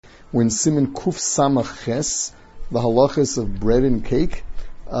We're in Siman Kuf Samach Ches, the halachas of bread and cake.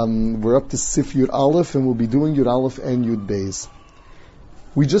 We're up to Sif Yud Aleph, and we'll be doing Yud Aleph and Yud Beis.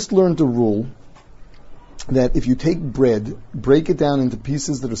 We just learned a rule that if you take bread, break it down into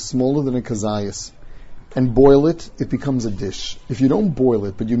pieces that are smaller than a kazayas, and boil it, it becomes a dish. If you don't boil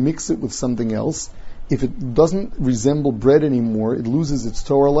it, but you mix it with something else, if it doesn't resemble bread anymore, it loses its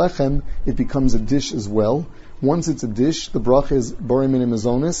Torah lechem, it becomes a dish as well. Once it's a dish, the bracha is borei min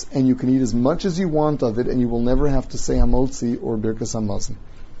mazonis, and you can eat as much as you want of it, and you will never have to say hamotzi or birkas hamazon.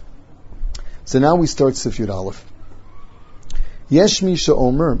 So now we start Sif Yud Aleph. Yesh mi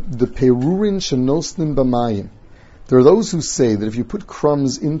she'omer, the perurin shenosnim b'mayim. There are those who say that if you put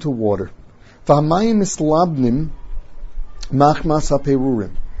crumbs into water, v'hamayim mislabnim machmas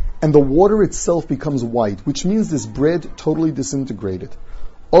ha'perurim, and the water itself becomes white, which means this bread totally disintegrated.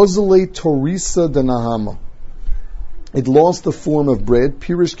 Ozele torisa denahama. It lost the form of bread.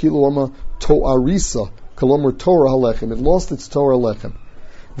 Pirish kiloma to'arisa, kolomar Torah halechem. It lost its Torah lechem.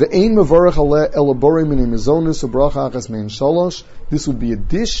 Ve'ein mevarach aleh elaborim min mezonis ubracha achas mein shalosh. This would be a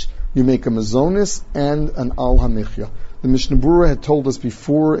dish. You make a mezonis and an al hamichya. The Mishnah Berurah had told us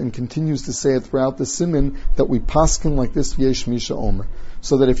before and continues to say it throughout the Siman that we paskin like this yesh misha omer.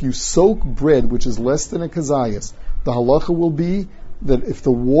 So that if you soak bread which is less than a kazayas, the halacha will be that if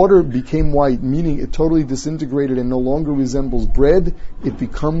the water became white, meaning it totally disintegrated and no longer resembles bread, it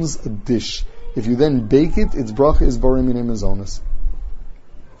becomes a dish. If you then bake it, its bracha is borei min mazonis.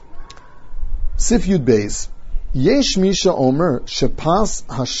 Sif Yud Beis. Yesh misha omer shepas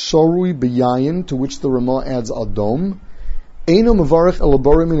hashorui beyayin, to which the Ramah adds adom. Eino mevarich el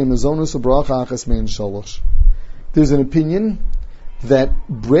borei min mazonis ubracha achas mein shalosh. There's an opinion that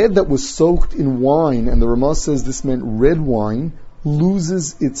bread that was soaked in wine, and the Ramah says this meant red wine,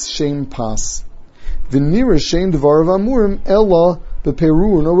 loses its shem pas. V'nira shem dvar v'amurim ella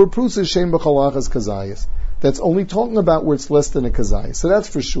beperur no reprusa shem b'chalachas kazayas. That's only talking about where it's less than a kazayas. So that's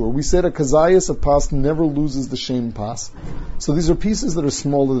for sure. We said a kazayas of pas never loses the shem pas. So these are pieces that are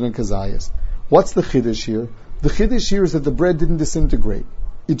smaller than a kazayas. What's the chiddush here? The chiddush here is that the bread didn't disintegrate.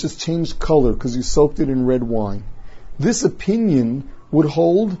 It just changed color because you soaked it in red wine. This opinion would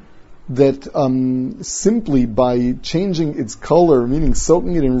hold that simply by changing its color, meaning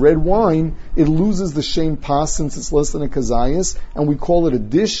soaking it in red wine, it loses the shem pas since it's less than a kazayas, and we call it a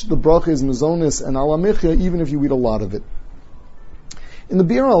dish. The bracha is mazonis and ala michya, even if you eat a lot of it. In the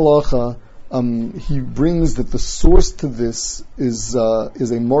Bir Halacha, he brings that the source to this is a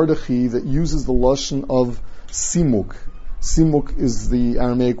Mardochi that uses the lashon of simuk. Simuk is the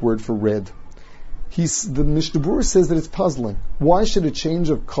Aramaic word for red. The Mishnah Berurah says that it's puzzling. Why should a change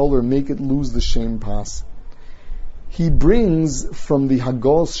of color make it lose the shem pas? He brings from the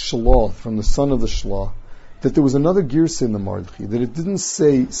Hagos Shloth, from the son of the Shloth, that there was another girsa in the Mardochi, that it didn't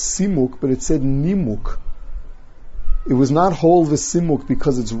say simuk, but it said nimuk. It was not whole the simuk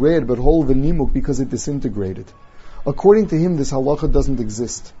because it's red, but whole the nimuk because it disintegrated. According to him, this halacha doesn't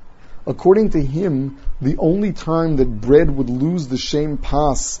exist. According to him, the only time that bread would lose the shem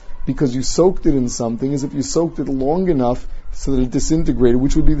pas because you soaked it in something is if you soaked it long enough so that it disintegrated,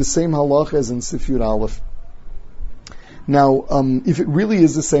 which would be the same halacha as in Sif Yud Aleph. Now, if it really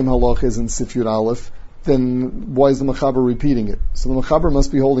is the same halacha as in Sif Yud Aleph, then why is the Mechaber repeating it? So the Mechaber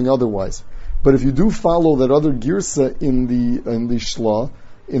must be holding otherwise. But if you do follow that other girsa in the Shla,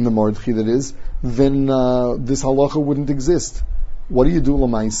 in the Mardochi that is, then this halacha wouldn't exist. What do you do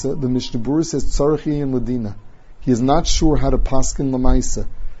lamaisa? The Mishnah Berurah says tzarachi and ladina. He is not sure how to paskin lamaisa.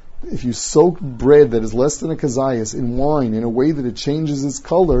 If you soak bread that is less than a kazayas in wine in a way that it changes its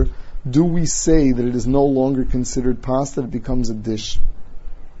color, do we say that it is no longer considered pas, that it becomes a dish?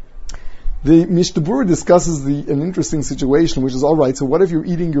 The Mishnah Berurah discusses an interesting situation, which is, alright, so what if you're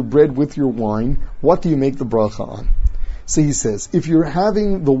eating your bread with your wine? What do you make the bracha on? So he says, if you're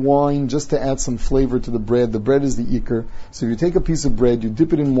having the wine just to add some flavor to the bread is the ikar. So if you take a piece of bread, you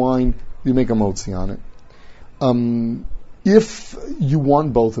dip it in wine, you make a motzi on it. If you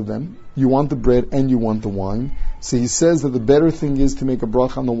want both of them, you want the bread and you want the wine, so he says that the better thing is to make a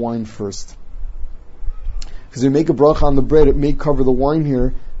bracha on the wine first. Because if you make a bracha on the bread, it may cover the wine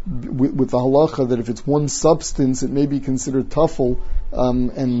here with the halacha that if it's one substance, it may be considered tafel,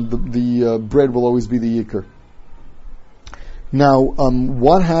 and the bread will always be the yikar. Now,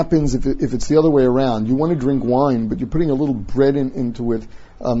 what happens if it's the other way around? You want to drink wine, but you're putting a little bread into it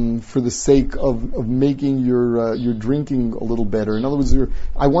for the sake of making your drinking a little better. In other words,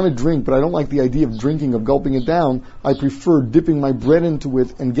 I want to drink, but I don't like the idea of drinking, of gulping it down. I prefer dipping my bread into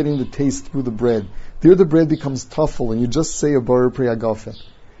it and getting the taste through the bread. There the bread becomes tafel, and you just say a bar pri agafe.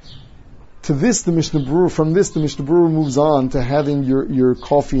 From this, the Mishnah Berurah moves on to having your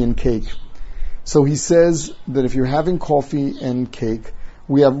coffee and cake. So he says that if you're having coffee and cake,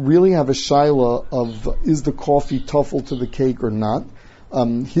 we really have a shaila of is the coffee tuffle to the cake or not.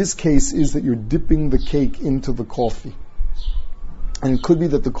 His case is that you're dipping the cake into the coffee. And it could be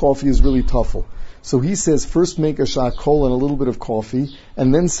that the coffee is really tuffle. So he says first make a shakol and a little bit of coffee,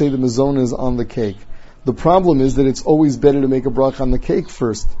 and then say the mazonas on the cake. The problem is that it's always better to make a bracha on the cake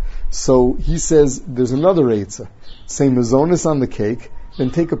first. So he says there's another eitzah. Say mazonas on the cake,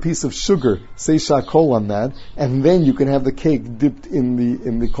 then take a piece of sugar, say shakol on that, and then you can have the cake dipped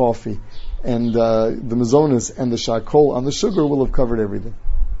in the coffee. And the mazonas and the shakol on the sugar will have covered everything.